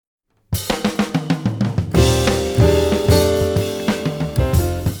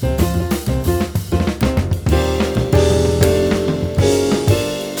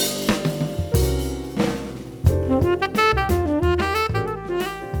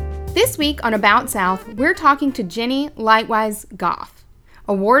This week on About South, we're talking to Jenny Lightwise Goff,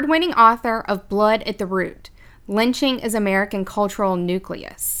 award-winning author of Blood at the Root, Lynching as American Cultural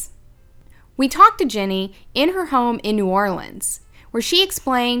Nucleus. We talked to Jenny in her home in New Orleans, where she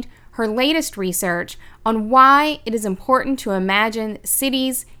explained her latest research on why it is important to imagine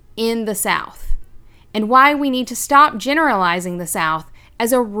cities in the South, and why we need to stop generalizing the South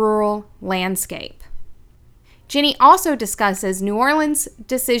as a rural landscape. Jenny also discusses New Orleans'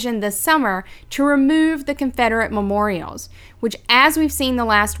 decision this summer to remove the Confederate memorials, which, as we've seen the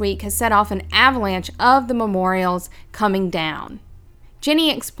last week, has set off an avalanche of the memorials coming down. Jenny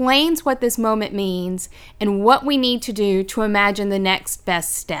explains what this moment means and what we need to do to imagine the next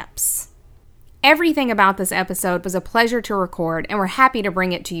best steps. Everything about this episode was a pleasure to record, and we're happy to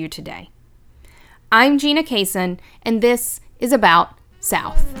bring it to you today. I'm Gina Kaysen, and this is About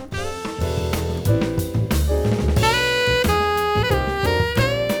South.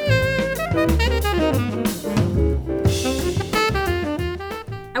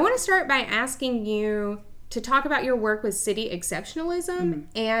 I want to start by asking you to talk about your work with city exceptionalism,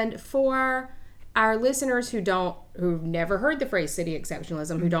 and for our listeners who've never heard the phrase city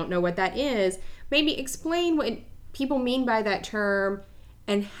exceptionalism, who don't know what that is, maybe explain what people mean by that term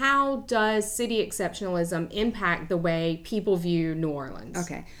and how does city exceptionalism impact the way people view New Orleans?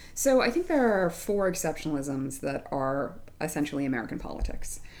 Okay, so I think there are four exceptionalisms that are essentially American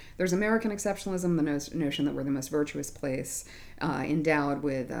politics. There's American exceptionalism, the notion that we're the most virtuous place endowed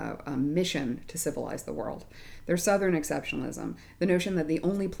with a mission to civilize the world. There's Southern exceptionalism, the notion that the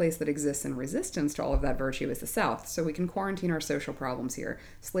only place that exists in resistance to all of that virtue is the South, so we can quarantine our social problems here.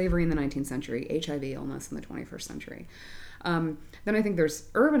 Slavery in the 19th century, HIV illness in the 21st century. Then I think there's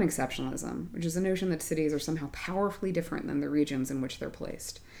urban exceptionalism, which is the notion that cities are somehow powerfully different than the regions in which they're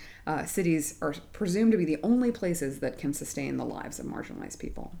placed. Cities are presumed to be the only places that can sustain the lives of marginalized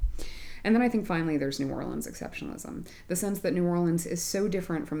people. And then I think finally there's New Orleans exceptionalism, the sense that New Orleans is so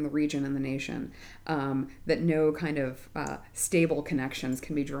different from the region and the nation that no kind of stable connections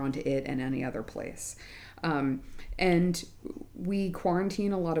can be drawn to it and any other place. And we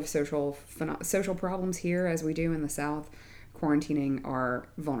quarantine a lot of social problems here as we do in the South, quarantining our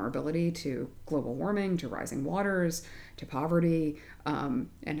vulnerability to global warming, to rising waters, to poverty, and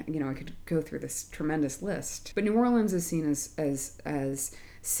I could go through this tremendous list. But New Orleans is seen as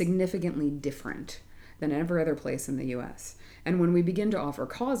significantly different than every other place in the U.S. And when we begin to offer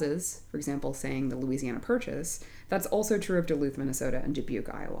causes, for example, saying the Louisiana Purchase, that's also true of Duluth, Minnesota, and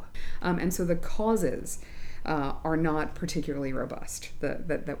Dubuque, Iowa. And so the causes are not particularly robust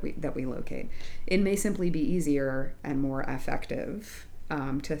that we locate. It may simply be easier and more effective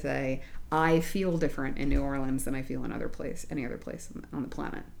to say, I feel different in New Orleans than I feel in any other place on the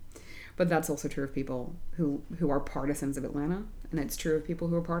planet. But that's also true of people who are partisans of Atlanta, and it's true of people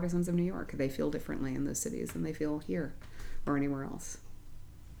who are partisans of New York. They feel differently in those cities than they feel here or anywhere else.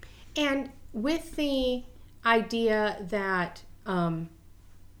 And with the idea that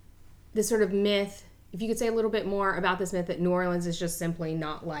this sort of myth, if you could say a little bit more about this myth that New Orleans is just simply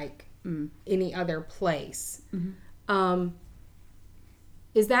not like any other place.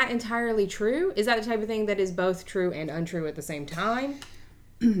 Is that entirely true? Is that the type of thing that is both true and untrue at the same time?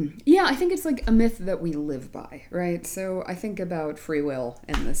 Yeah, I think it's like a myth that we live by, right? So I think about free will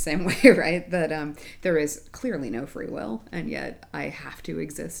in the same way, right? That there is clearly no free will, and yet I have to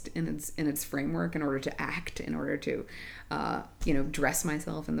exist in its framework in order to act, in order to, dress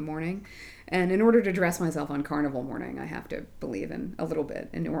myself in the morning. And in order to dress myself on Carnival morning, I have to believe in a little bit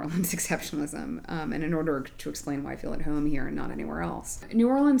in New Orleans exceptionalism, and in order to explain why I feel at home here and not anywhere else. New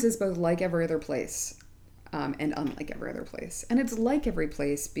Orleans is both like every other place and unlike every other place. And it's like every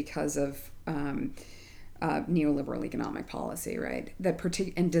place because of neoliberal economic policy, right?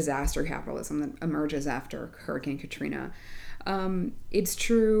 And disaster capitalism that emerges after Hurricane Katrina. It's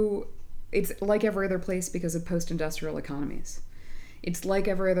true. It's like every other place because of post-industrial economies. It's like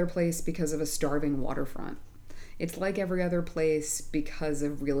every other place because of a starving waterfront. It's like every other place because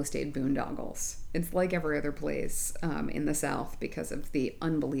of real estate boondoggles. It's like every other place in the South because of the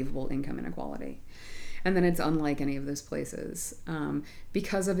unbelievable income inequality. And then it's unlike any of those places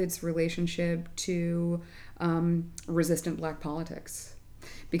because of its relationship to resistant Black politics,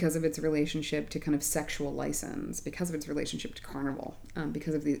 because of its relationship to kind of sexual license, because of its relationship to Carnival,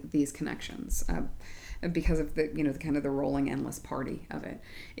 because of these connections, because of the kind of the rolling endless party of it.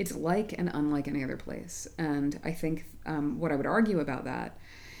 It's like and unlike any other place. And I think what I would argue about that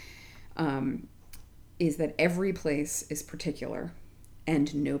is that every place is particular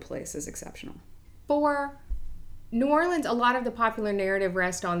and no place is exceptional. For New Orleans, a lot of the popular narrative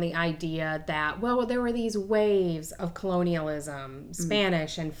rests on the idea that, well, there were these waves of colonialism,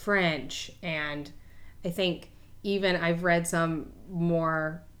 Spanish and French, and I think even I've read some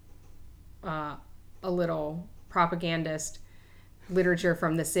more, a little propagandist literature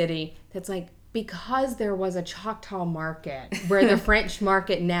from the city that's like, because there was a Choctaw market where the French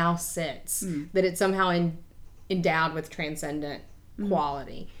market now sits, that it's somehow endowed with transcendent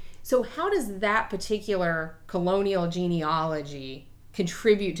quality. So how does that particular colonial genealogy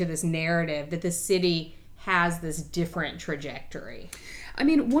contribute to this narrative that the city has this different trajectory? I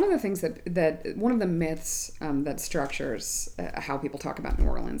mean, one of the things that one of the myths that structures how people talk about New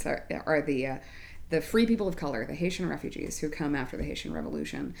Orleans are the free people of color, the Haitian refugees who come after the Haitian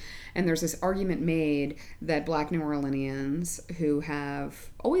Revolution. And there's this argument made that Black New Orleanians, who have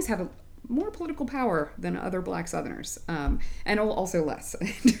always had more political power than other Black Southerners, and also less in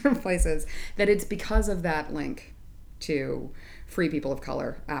different places, that it's because of that link to free people of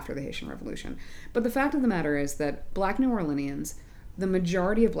color after the Haitian Revolution. But the fact of the matter is that Black New Orleanians, the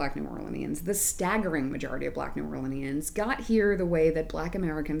majority of Black New Orleanians, the staggering majority of Black New Orleanians, got here the way that Black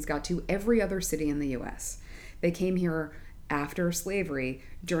Americans got to every other city in the U.S. They came here after slavery,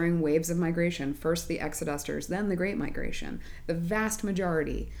 during waves of migration, first the Exodusters, then the Great Migration. The vast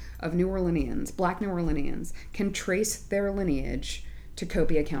majority of New Orleanians, Black New Orleanians, can trace their lineage to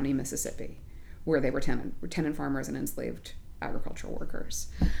Copiah County, Mississippi, where they were tenant farmers and enslaved agricultural workers.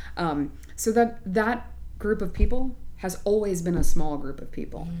 So that group of people has always been a small group of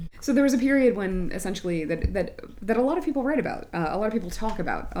people. So there was a period when essentially that a lot of people write about, a lot of people talk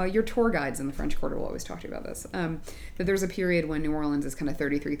about. Your tour guides in the French Quarter will always talk to you about this. That there's a period when New Orleans is kind of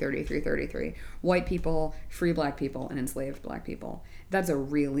 33, 33, 33. White people, free Black people, and enslaved Black people. That's a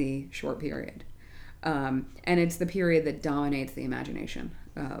really short period. And it's the period that dominates the imagination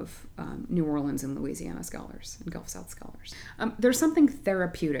of New Orleans and Louisiana scholars and Gulf South scholars. There's something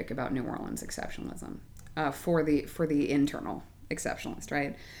therapeutic about New Orleans exceptionalism. For the internal exceptionalist,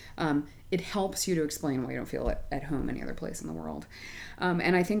 right? It helps you to explain why you don't feel at home any other place in the world.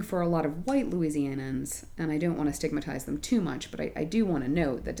 And I think for a lot of white Louisianans, and I don't want to stigmatize them too much, but I do want to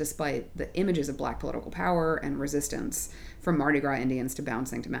note that despite the images of Black political power and resistance, from Mardi Gras Indians to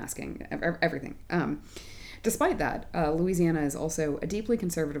bouncing to masking, everything, despite that, Louisiana is also a deeply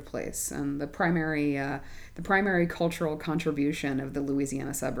conservative place, and the primary cultural contribution of the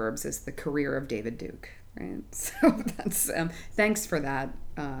Louisiana suburbs is the career of David Duke. Right, so that's thanks for that,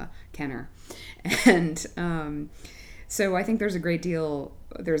 Kenner, and so I think there's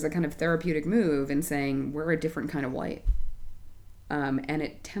a kind of therapeutic move in saying we're a different kind of white, and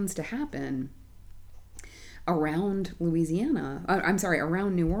it tends to happen around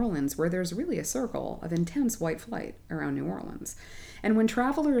around New Orleans, where there's really a circle of intense white flight around New Orleans. And when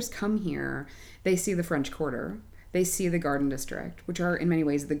travelers come here, they see the French Quarter, they see the Garden District, which are in many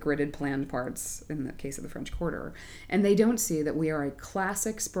ways the gridded planned parts in the case of the French Quarter, and they don't see that we are a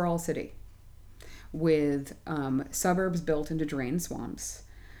classic sprawl city with suburbs built into drained swamps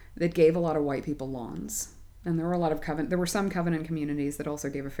that gave a lot of white people lawns. And there were some covenant communities that also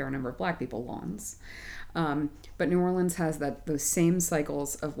gave a fair number of Black people lawns. But New Orleans has those same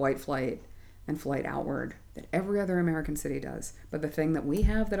cycles of white flight and flight outward that every other American city does. But the thing that we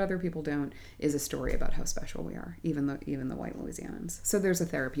have that other people don't is a story about how special we are, even the white Louisianans. So there's a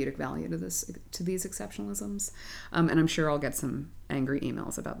therapeutic value to these exceptionalisms. And I'm sure I'll get some angry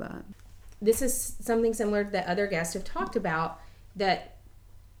emails about that. This is something similar that other guests have talked about, that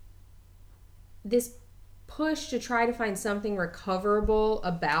this push to try to find something recoverable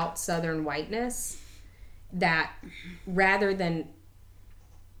about Southern whiteness, that rather than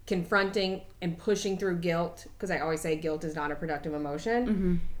confronting and pushing through guilt, because I always say guilt is not a productive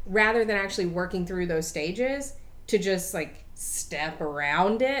emotion, rather than actually working through those stages, to just like step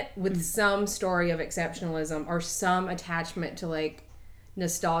around it with some story of exceptionalism or some attachment to like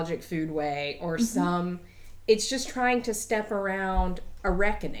nostalgic foodway or it's just trying to step around a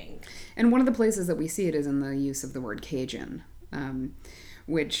reckoning. And one of the places that we see it is in the use of the word Cajun,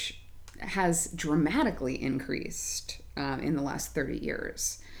 which has dramatically increased in the last 30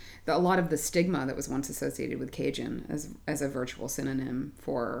 years. A lot of the stigma that was once associated with Cajun as a virtual synonym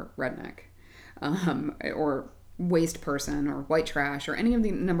for redneck, or waste person, or white trash, or any of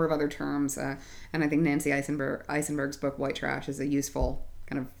the number of other terms. And I think Nancy Eisenberg's book White Trash is a useful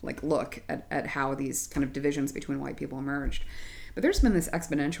kind of like look at how these kind of divisions between white people emerged. But there's been this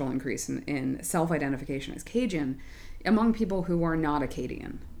exponential increase in self-identification as Cajun among people who are not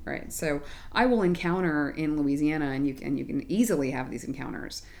Acadian, right? So I will encounter in Louisiana, and you can easily have these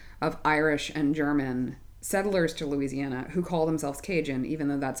encounters of Irish and German settlers to Louisiana who call themselves Cajun, even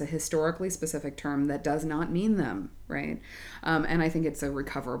though that's a historically specific term that does not mean them, right? And I think it's a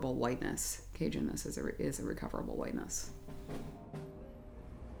recoverable whiteness. Cajunness is a recoverable whiteness.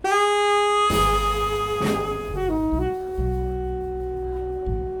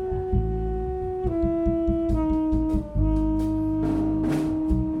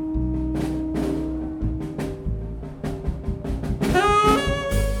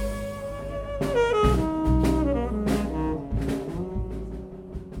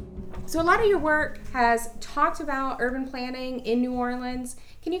 So a lot of your work has talked about urban planning in New Orleans.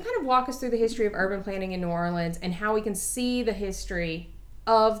 Can you kind of walk us through the history of urban planning in New Orleans and how we can see the history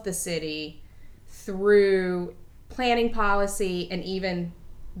of the city through planning policy and even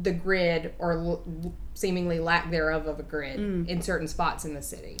the grid, or seemingly lack thereof of a grid, in certain spots in the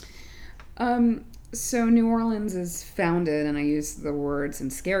city? So New Orleans is founded, and I use the words in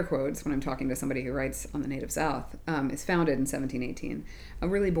scare quotes when I'm talking to somebody who writes on the Native South, is founded in 1718.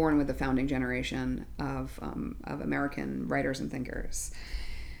 Really born with the founding generation of American writers and thinkers,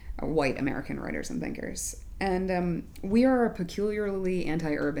 white American writers and thinkers. And we are a peculiarly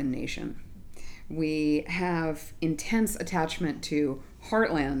anti-urban nation. We have intense attachment to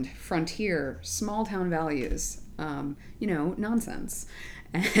heartland, frontier, small town values, nonsense.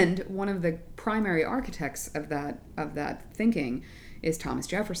 And one of the primary architects of that thinking is Thomas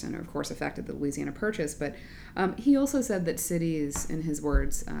Jefferson, who of course effected the Louisiana Purchase. But he also said that cities, in his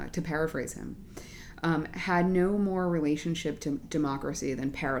words, to paraphrase him, had no more relationship to democracy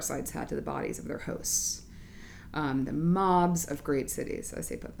than parasites had to the bodies of their hosts. The mobs of great cities, as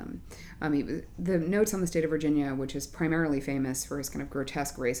they put them. The Notes on the State of Virginia, which is primarily famous for his kind of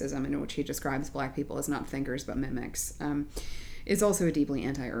grotesque racism, in which he describes black people as not thinkers but mimics, is also a deeply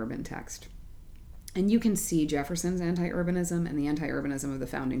anti-urban text. And you can see Jefferson's anti-urbanism and the anti-urbanism of the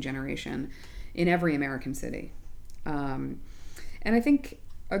founding generation in every American city. And I think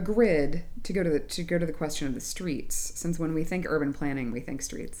a grid, to go to the question of the streets, since when we think urban planning, we think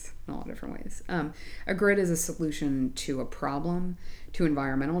streets in a lot of different ways. A grid is a solution to a problem, to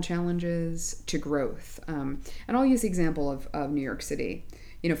environmental challenges, to growth. And I'll use the example of New York City,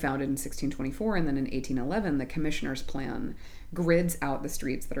 founded in 1624, and then in 1811, the Commissioner's Plan grids out the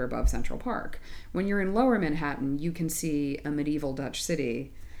streets that are above Central Park. When you're in Lower Manhattan, you can see a medieval Dutch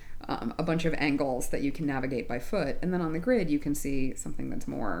city, a bunch of angles that you can navigate by foot, and then on the grid you can see something that's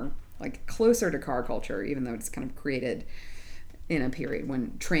more like closer to car culture, even though it's kind of created in a period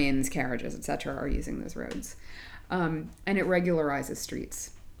when trains, carriages, etc. are using those roads. And it regularizes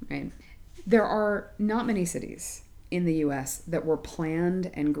streets, right? There are not many cities in the US that were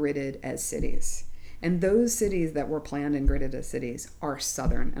planned and gridded as cities. And those cities that were planned and gridded as cities are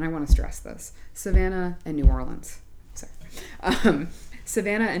southern. And I want to stress this. Savannah and New Orleans. Sorry.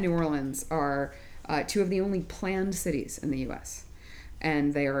 Savannah and New Orleans are two of the only planned cities in the U.S.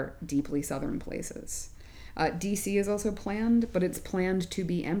 And they are deeply southern places. D.C. is also planned, but it's planned to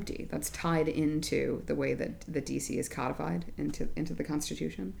be empty. That's tied into the way that D.C. is codified into the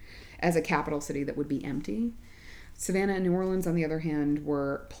Constitution as a capital city that would be empty. Savannah and New Orleans, on the other hand,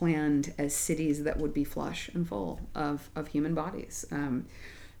 were planned as cities that would be flush and full of human bodies,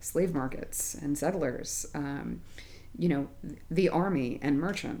 slave markets and settlers, the army and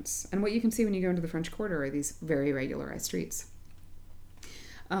merchants. And what you can see when you go into the French Quarter are these very regularized streets.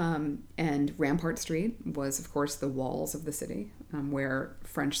 And Rampart Street was, of course, the walls of the city, where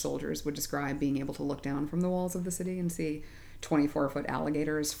French soldiers would describe being able to look down from the walls of the city and see 24-foot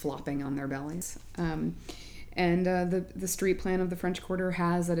alligators flopping on their bellies. And the street plan of the French Quarter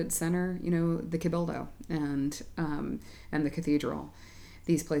has at its center, the Cabildo and the cathedral,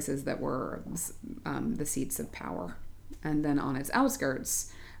 these places that were the seats of power. And then on its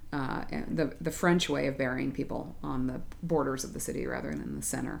outskirts, the French way of burying people on the borders of the city rather than in the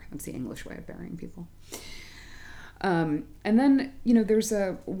center. That's the English way of burying people. And then, there's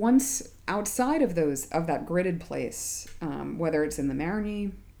once outside of that gridded place, whether it's in the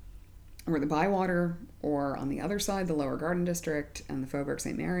Marigny or the Bywater, or on the other side, the Lower Garden District and the Faubourg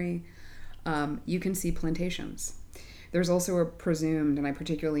St. Mary, you can see plantations. There's also a presumed, and I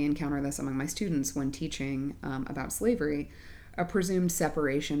particularly encounter this among my students when teaching about slavery, a presumed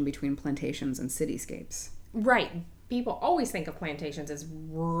separation between plantations and cityscapes. Right. People always think of plantations as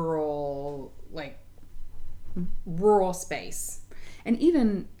rural space. And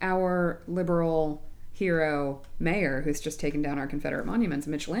even our liberal hero mayor, who's just taken down our Confederate monuments,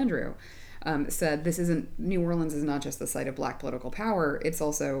 Mitch Landrieu, said New Orleans is not just the site of black political power, it's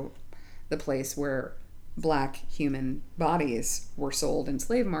also the place where black human bodies were sold in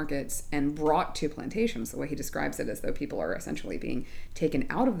slave markets and brought to plantations. The way he describes it, as though people are essentially being taken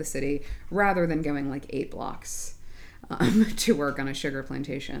out of the city rather than going like 8 blocks to work on a sugar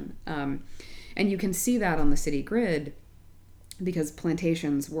plantation. And you can see that on the city grid because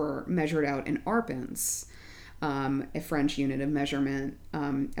plantations were measured out in arpents, a French unit of measurement,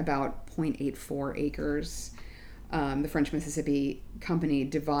 about 0.84 acres. The French Mississippi Company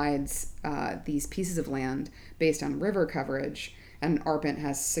divides these pieces of land based on river coverage, and an arpent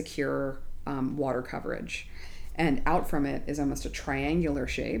has secure water coverage. And out from it is almost a triangular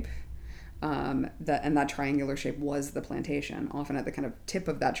shape. That triangular shape was the plantation. Often at the kind of tip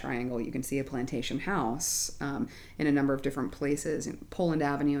of that triangle, you can see a plantation house in a number of different places, in Poland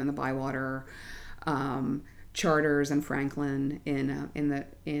Avenue in the Bywater, Charters and Franklin in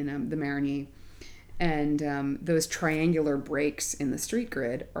the Marigny. And those triangular breaks in the street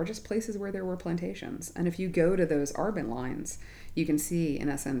grid are just places where there were plantations. And if you go to those arpent lines, you can see, in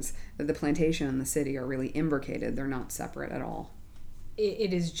essence, that the plantation and the city are really imbricated. They're not separate at all.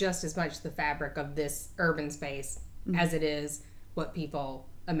 It is just as much the fabric of this urban space as it is what people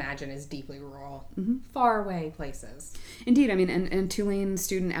imagine as deeply rural, far away places. Indeed. I mean, and Tulane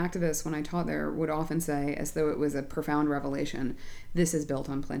student activists, when I taught there, would often say, as though it was a profound revelation, this is built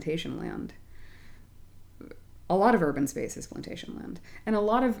on plantation land. A lot of urban space is plantation land. And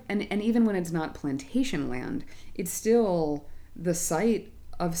and even when it's not plantation land, it's still the site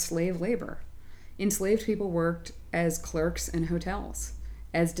of slave labor. Enslaved people worked as clerks in hotels,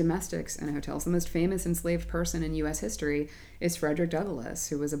 as domestics in hotels. The most famous enslaved person in U.S. history is Frederick Douglass,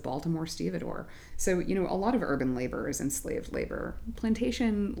 who was a Baltimore stevedore. So, a lot of urban labor is enslaved labor.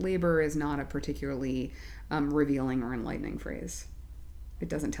 Plantation labor is not a particularly revealing or enlightening phrase. It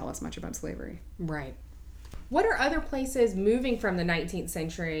doesn't tell us much about slavery. Right. What are other places moving from the 19th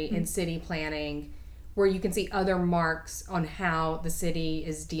century in city planning where you can see other marks on how the city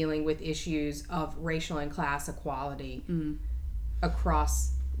is dealing with issues of racial and class equality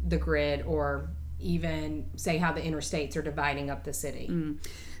across the grid, or even say how the interstates are dividing up the city?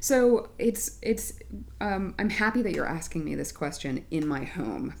 So I'm happy that you're asking me this question in my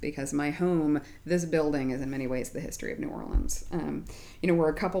home, because my home, this building, is in many ways the history of New Orleans. We're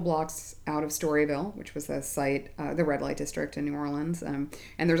a couple blocks out of Storyville, which was the site, the red light district in New Orleans. And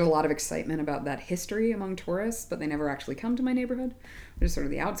there's a lot of excitement about that history among tourists, but they never actually come to my neighborhood. We're just sort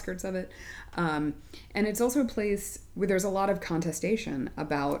of the outskirts of it. And it's also a place where there's a lot of contestation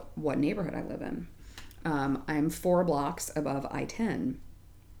about what neighborhood I live in. I'm 4 blocks above I-10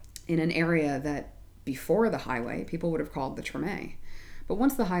 in an area that before the highway people would have called the Treme. But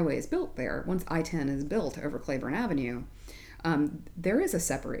once the highway is built there, once I-10 is built over Claiborne Avenue, there is a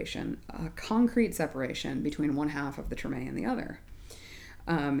separation, a concrete separation between one half of the Treme and the other.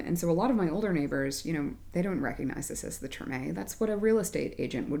 And so a lot of my older neighbors, they don't recognize this as the Treme. That's what a real estate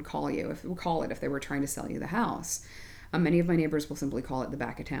agent would call it if they were trying to sell you the house. Many of my neighbors will simply call it the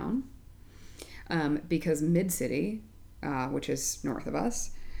back of town, because Mid-City, which is north of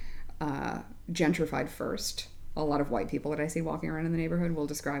us, gentrified first. A lot of white people that I see walking around in the neighborhood will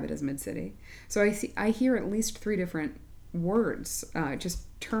describe it as Mid-City. So I hear at least 3 different words, just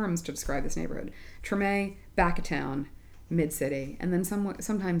terms to describe this neighborhood: Treme, back of town, Mid-City, and then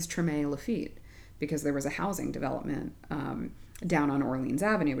sometimes Treme Lafitte, because there was a housing development down on Orleans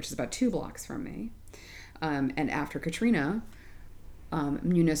Avenue, which is about 2 blocks from me. And after Katrina,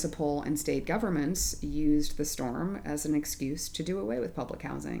 municipal and state governments used the storm as an excuse to do away with public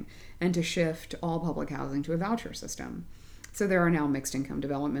housing and to shift all public housing to a voucher system. So there are now mixed income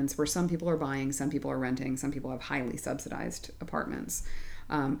developments where some people are buying, some people are renting, some people have highly subsidized apartments.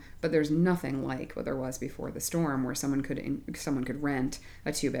 But there's nothing like what there was before the storm, where someone could rent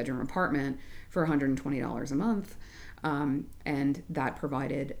a 2-bedroom apartment for $120 a month, and that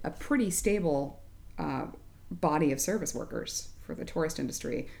provided a pretty stable body of service workers for the tourist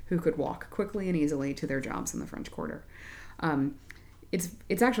industry who could walk quickly and easily to their jobs in the French Quarter.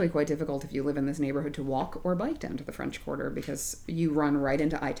 It's actually quite difficult if you live in this neighborhood to walk or bike down to the French Quarter, because you run right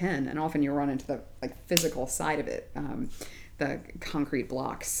into I-10, and often you run into the physical side of it, the concrete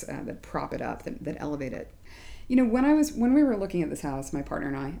blocks that prop it up, that elevate it. When we were looking at this house, my partner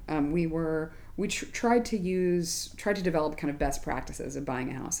and I, we tried to develop kind of best practices of buying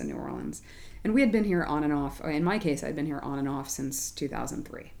a house in New Orleans. And we had been here on and off. In my case, I'd been here on and off since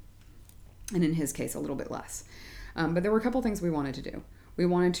 2003. And in his case, a little bit less. But there were a couple things we wanted to do. We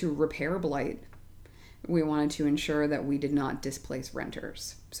wanted to repair blight. We wanted to ensure that we did not displace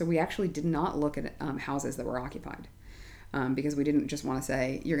renters. So we actually did not look at houses that were occupied, because we didn't just want to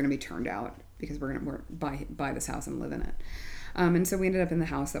say, you're going to be turned out because we're going to buy this house and live in it. And so we ended up in the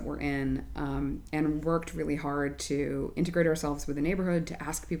house that we're in, and worked really hard to integrate ourselves with the neighborhood, to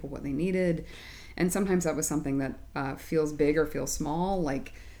ask people what they needed. And sometimes that was something that feels big or feels small,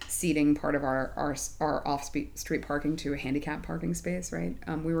 like ceding part of our off-street parking to a handicap parking space, right?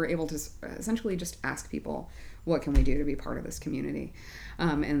 We were able to essentially just ask people, what can we do to be part of this community?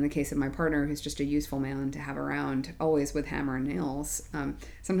 And in the case of my partner, who's just a useful man to have around, always with hammer and nails,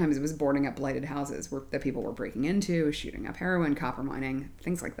 sometimes it was boarding up blighted houses that people were breaking into, shooting up heroin, copper mining,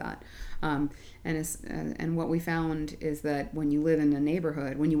 things like that. And what we found is that when you live in a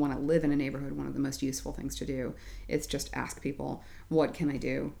neighborhood, when you want to live in a neighborhood, one of the most useful things to do is just ask people, what can I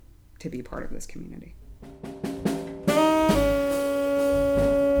do to be part of this community?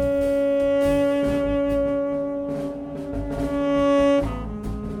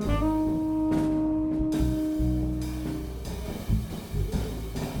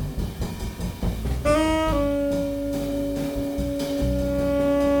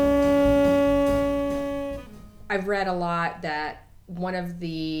 I've read a lot that one of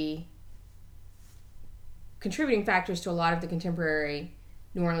the contributing factors to a lot of the contemporary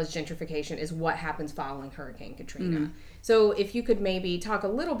New Orleans gentrification is what happens following Hurricane Katrina. Mm-hmm. So if you could maybe talk a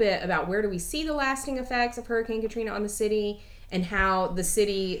little bit about where do we see the lasting effects of Hurricane Katrina on the city, and how the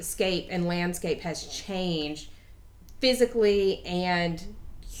cityscape and landscape has changed physically and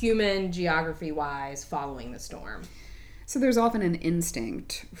human geography-wise following the storm. So there's often an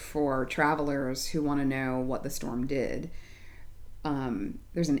instinct for travelers who want to know what the storm did.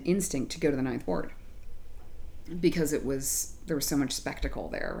 There's an instinct to go to the Ninth Ward because there was so much spectacle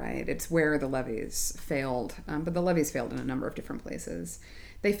there, right? It's where the levees failed, but the levees failed in a number of different places.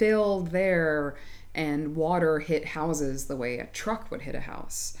 They failed there, and water hit houses the way a truck would hit a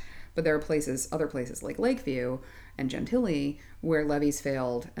house. But there are other places like Lakeview and Gentilly, where levees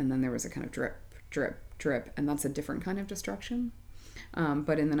failed, and then there was a kind of drip, drip, drip, and that's a different kind of destruction.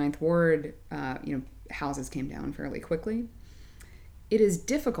 But in the Ninth Ward, houses came down fairly quickly. It is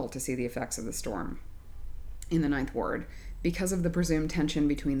difficult to see the effects of the storm in the Ninth Ward because of the presumed tension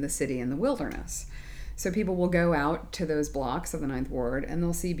between the city and the wilderness. So people will go out to those blocks of the Ninth Ward and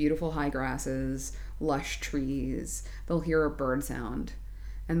they'll see beautiful high grasses, lush trees, they'll hear a bird sound,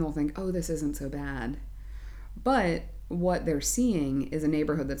 and they'll think, oh, this isn't so bad. But what they're seeing is a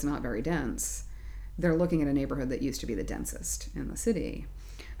neighborhood that's not very dense. They're looking at a neighborhood that used to be the densest in the city.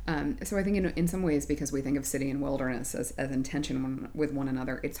 So I think in some ways, because we think of city and wilderness as in tension with one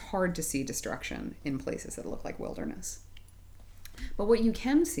another, it's hard to see destruction in places that look like wilderness. But what you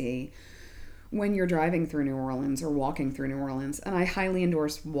can see when you're driving through New Orleans or walking through New Orleans, and I highly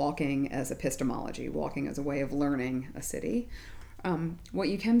endorse walking as epistemology, walking as a way of learning a city, what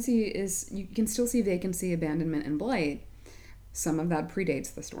you can see is you can still see vacancy, abandonment, and blight. Some of that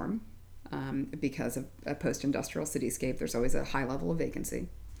predates the storm. Because of a post-industrial cityscape, there's always a high level of vacancy.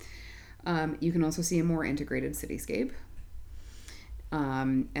 You can also see a more integrated cityscape.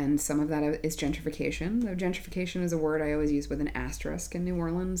 And some of that is gentrification. Though gentrification is a word I always use with an asterisk in New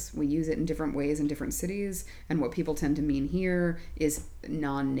Orleans. We use it in different ways in different cities, and what people tend to mean here is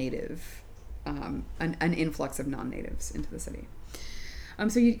non-native, an influx of non-natives into the city.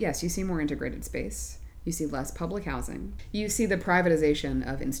 So you see more integrated space. You see less public housing. You see the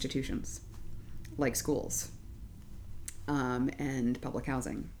privatization of institutions like schools and public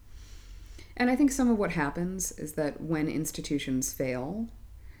housing. And I think some of what happens is that when institutions fail,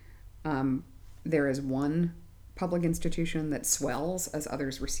 there is one public institution that swells as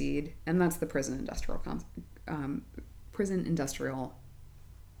others recede, and that's the prison industrial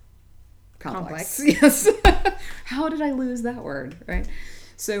complex. Yes. How did I lose that word, right?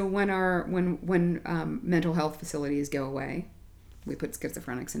 So when mental health facilities go away, we put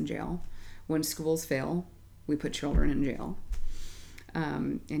schizophrenics in jail. When schools fail, we put children in jail.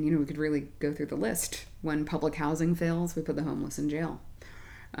 And we could really go through the list. When public housing fails, we put the homeless in jail.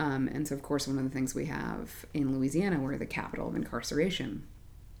 And so, of course, one of the things we have in Louisiana, we're the capital of incarceration.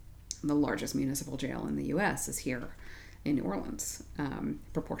 The largest municipal jail in the U.S. is here in New Orleans,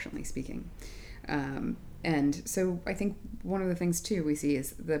 proportionally speaking. And so I think one of the things, too, we see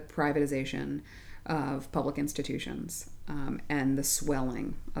is the privatization of public institutions and the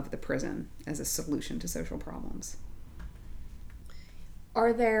swelling of the prison as a solution to social problems.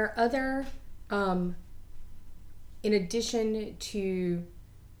 Are there other, in addition to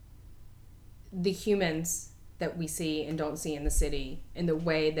the humans that we see and don't see in the city, in the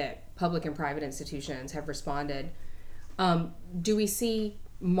way that public and private institutions have responded, do we see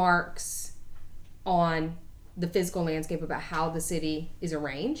marks on the physical landscape about how the city is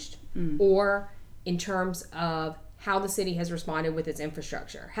arranged, or in terms of how the city has responded with its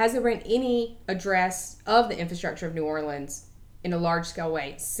infrastructure? Has there been any address of the infrastructure of New Orleans in a large-scale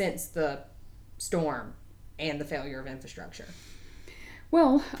way since the storm and the failure of infrastructure?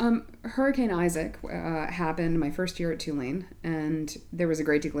 Well, Hurricane Isaac happened my first year at Tulane, and there was a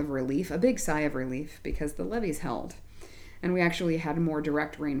great deal of relief, a big sigh of relief, because the levees held. And we actually had more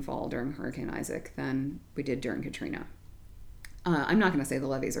direct rainfall during Hurricane Isaac than we did during Katrina. I'm not going to say the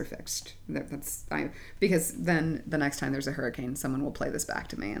levees are fixed, because then the next time there's a hurricane, someone will play this back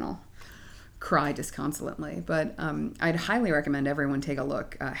to me and I'll cry disconsolately. But I'd highly recommend everyone take a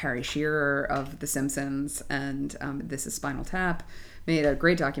look. Harry Shearer of The Simpsons and This is Spinal Tap made a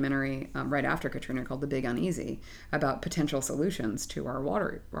great documentary right after Katrina called The Big Uneasy about potential solutions to our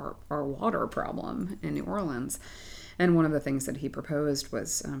water problem in New Orleans. And one of the things that he proposed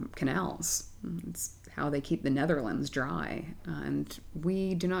was canals. It's how they keep the Netherlands dry. And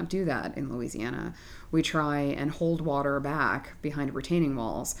we do not do that in Louisiana. We try and hold water back behind retaining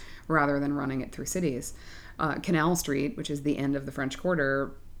walls rather than running it through cities. Canal Street, which is the end of the French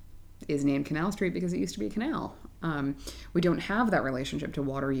Quarter, is named Canal Street because it used to be a canal. We don't have that relationship to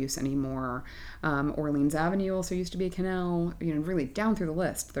water use anymore. Orleans Avenue also used to be a canal. Really down through the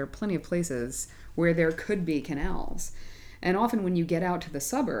list, there are plenty of places where there could be canals. And often when you get out to the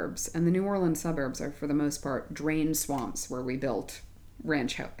suburbs, and the New Orleans suburbs are for the most part drained swamps where we built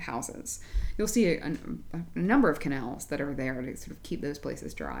ranch houses, you'll see a number of canals that are there to sort of keep those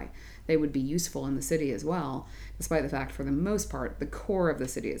places dry. They would be useful in the city as well, despite the fact for the most part the core of the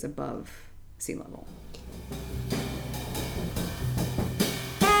city is above sea level.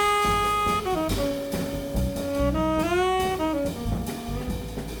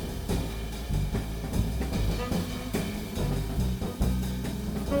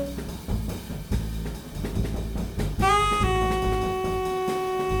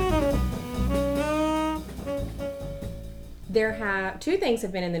 Two things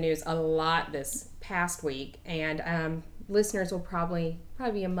have been in the news a lot this past week, and listeners will probably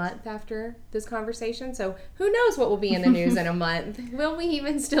be a month after this conversation, so who knows what will be in the news in a month. Will we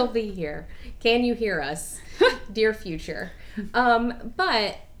even still be here? Can you hear us, dear future?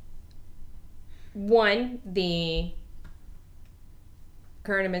 But one, the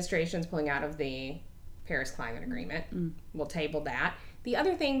current administration's pulling out of the Paris Climate Agreement. We'll table that. The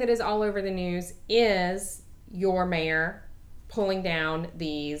other thing that is all over the news is your mayor pulling down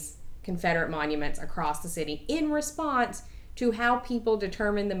these Confederate monuments across the city in response to how people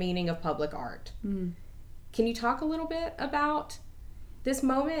determine the meaning of public art. Can you talk a little bit about this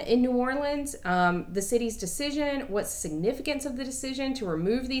moment in New Orleans, the city's decision, what's the significance of the decision to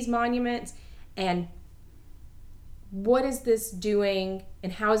remove these monuments, and what is this doing,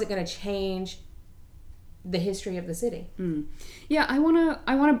 and how is it going to change the history of the city? Yeah,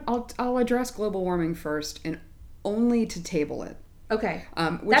 I'll address global warming first, and only to table it. Okay.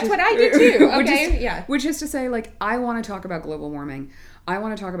 That's what I did too. Okay. Which is to say, I want to talk about global warming. I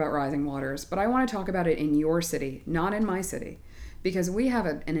want to talk about rising waters, but I want to talk about it in your city, not in my city, because we have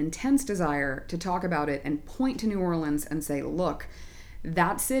an intense desire to talk about it and point to New Orleans and say, look,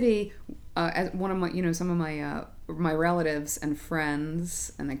 that city. As one of my, some of my relatives and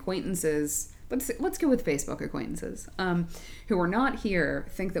friends and acquaintances. Let's go with Facebook acquaintances who are not here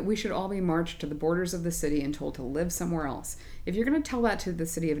think that we should all be marched to the borders of the city and told to live somewhere else. If you're going to tell that to the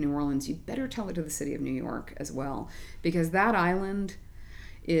city of New Orleans, you better tell it to the city of New York as well, because that island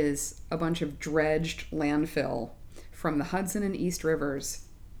is a bunch of dredged landfill from the Hudson and East Rivers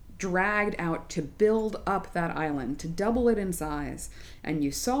dragged out to build up that island, to double it in size. And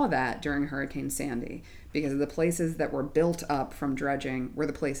you saw that during Hurricane Sandy, because the places that were built up from dredging were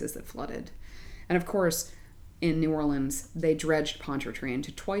the places that flooded. And of course, in New Orleans, they dredged Pontchartrain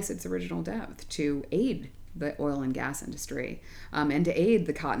to twice its original depth to aid the oil and gas industry and to aid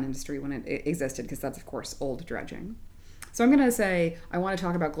the cotton industry when it existed, because that's, of course, old dredging. So I'm going to say I want to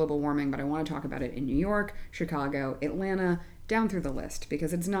talk about global warming, but I want to talk about it in New York, Chicago, Atlanta, down through the list,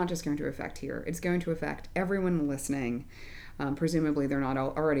 because it's not just going to affect here. It's going to affect everyone listening. Presumably, they're not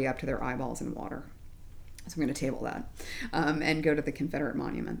already up to their eyeballs in water. So I'm going to table that and go to the Confederate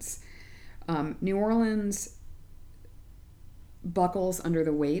monuments. New Orleans buckles under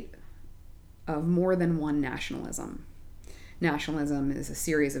the weight of more than one nationalism. Nationalism is a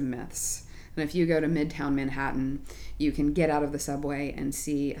series of myths. And if you go to Midtown Manhattan, you can get out of the subway and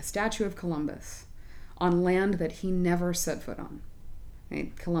see a statue of Columbus on land that he never set foot on.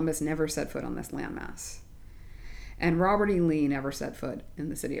 Right? Columbus never set foot on this landmass. And Robert E. Lee never set foot in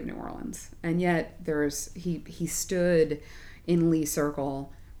the city of New Orleans. And yet he stood in Lee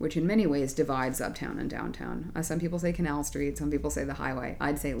Circle, which in many ways divides uptown and downtown. Some people say Canal Street, some people say the highway.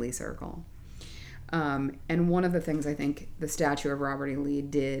 I'd say Lee Circle. And one of the things I think the statue of Robert E. Lee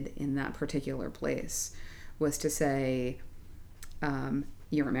did in that particular place was to say,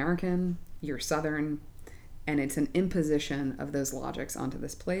 You're American, you're Southern, and it's an imposition of those logics onto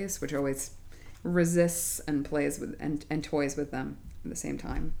this place, which always resists and plays with and toys with them at the same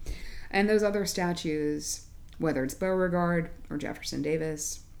time. And those other statues, whether it's Beauregard or Jefferson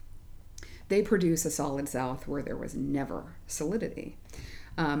Davis, they produce a solid South where there was never solidity.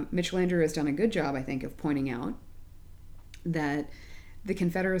 Mitch Landrieu has done a good job, I think, of pointing out that the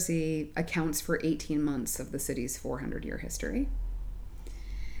Confederacy accounts for 18 months of the city's 400-year history,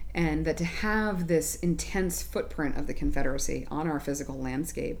 and that to have this intense footprint of the Confederacy on our physical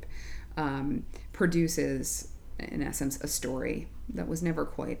landscape produces, in essence, a story that was never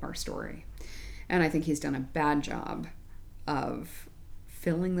quite our story. And I think he's done a bad job of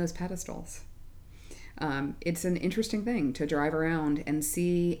filling those pedestals. It's an interesting thing to drive around and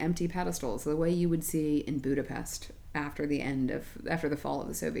see empty pedestals the way you would see in Budapest after the fall of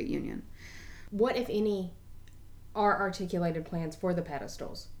the Soviet Union. What, if any, are articulated plans for the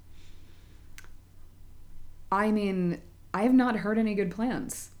pedestals? I mean, I have not heard any good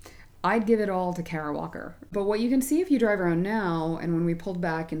plans. I'd give it all to Kara Walker. But what you can see if you drive around now, and when we pulled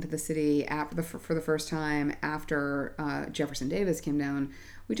back into the city for the first time after Jefferson Davis came down,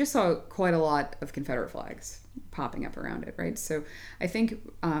 we just saw quite a lot of Confederate flags popping up around it, right? So I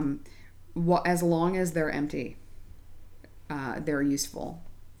think as long as they're empty, they're useful.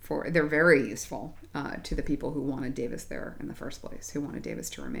 They're very useful to the people who wanted Davis there in the first place, who wanted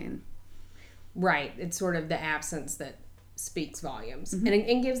Davis to remain. Right. It's sort of the absence that speaks volumes. Mm-hmm.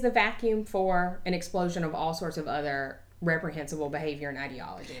 And gives the vacuum for an explosion of all sorts of other reprehensible behavior and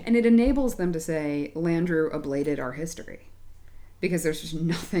ideology. And it enables them to say, Landrieu ablated our history. Because there's just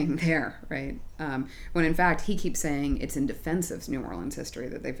nothing there, right? When in fact, he keeps saying it's in defense of New Orleans history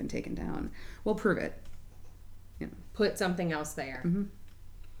that they've been taken down. Well, prove it. You know. Put something else there. Mm-hmm.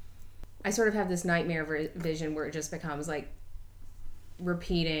 I sort of have this nightmare vision where it just becomes like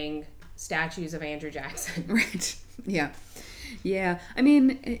repeating statues of Andrew Jackson. Right. Yeah. Yeah. I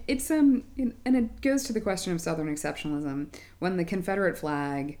mean, it's and it goes to the question of Southern exceptionalism. When the Confederate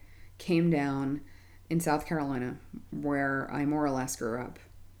flag came down in South Carolina, where I more or less grew up,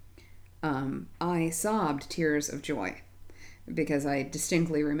 I sobbed tears of joy because I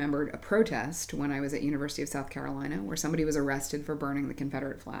distinctly remembered a protest when I was at University of South Carolina where somebody was arrested for burning the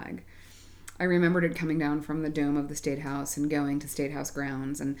Confederate flag. I remembered it coming down from the dome of the State House and going to State House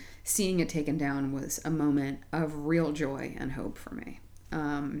grounds, and seeing it taken down was a moment of real joy and hope for me.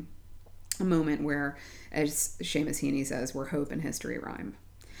 A moment where, as Seamus Heaney says, where hope and history rhyme.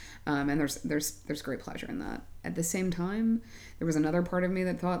 And there's great pleasure in that. At the same time, there was another part of me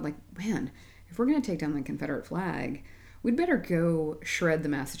that thought, like, man, if we're going to take down the Confederate flag, we'd better go shred the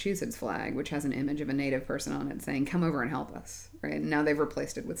Massachusetts flag, which has an image of a native person on it saying, come over and help us, right? And now they've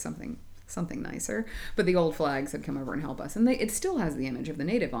replaced it with something nicer, but the old flag said come over and help us, and it still has the image of the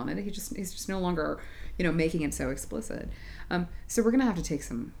native on it. He's just no longer making it so explicit. So we're gonna have to take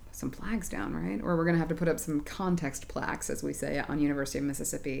some flags down, right? Or we're gonna have to put up some context plaques, as we say, on University of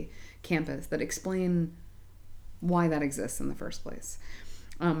Mississippi campus that explain why that exists in the first place.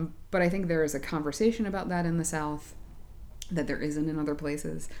 But I think there is a conversation about that in the South that there isn't in other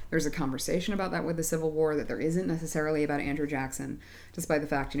places. There's a conversation about that with the Civil War that there isn't necessarily about Andrew Jackson, despite the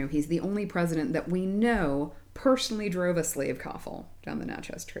fact, he's the only president that we know personally drove a slave coffle down the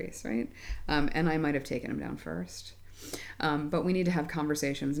Natchez Trace, right? And I might have taken him down first. But we need to have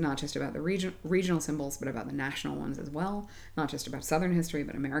conversations not just about the regional symbols, but about the national ones as well. Not just about Southern history,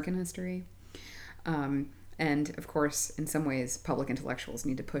 but American history. And of course, in some ways, public intellectuals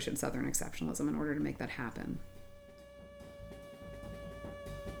need to push at Southern exceptionalism in order to make that happen.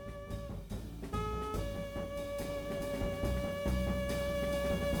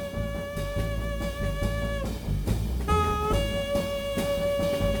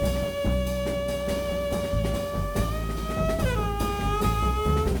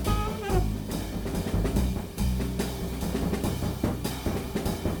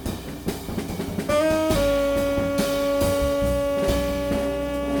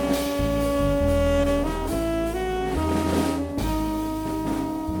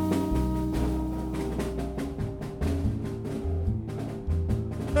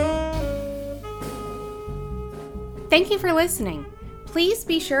 Thank you for listening. Please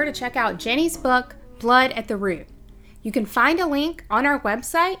be sure to check out Jenny's book, Blood at the Root. You can find a link on our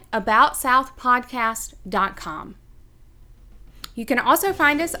website, aboutsouthpodcast.com. You can also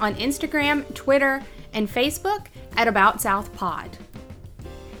find us on Instagram, Twitter, and Facebook at About South Pod.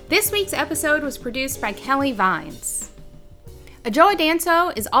 This week's episode was produced by Kelly Vines. Ajoa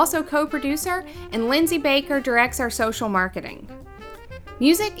Danso is also co-producer, and Lindsay Baker directs our social marketing.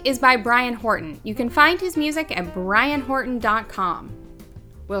 Music is by Brian Horton. You can find his music at brianhorton.com.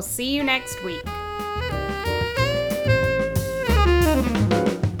 We'll see you next week.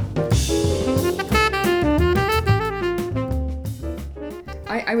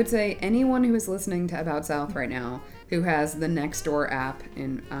 I would say anyone who is listening to About South right now who has the Nextdoor app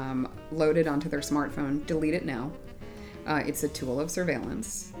loaded onto their smartphone, delete it now. It's a tool of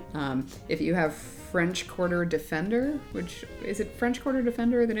surveillance. If you have French Quarter Defender, which is it French Quarter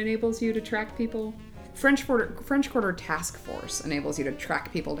Defender that enables you to track people? French Quarter Task Force enables you to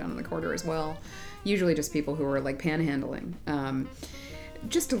track people down in the quarter as well. Usually just people who are like panhandling.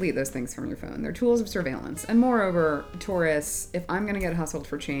 Just delete those things from your phone. They're tools of surveillance. And moreover, tourists, if I'm going to get hustled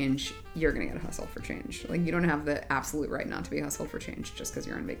for change, you're going to get hustled for change. Like, you don't have the absolute right not to be hustled for change just because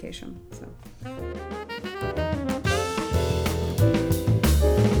you're on vacation. So.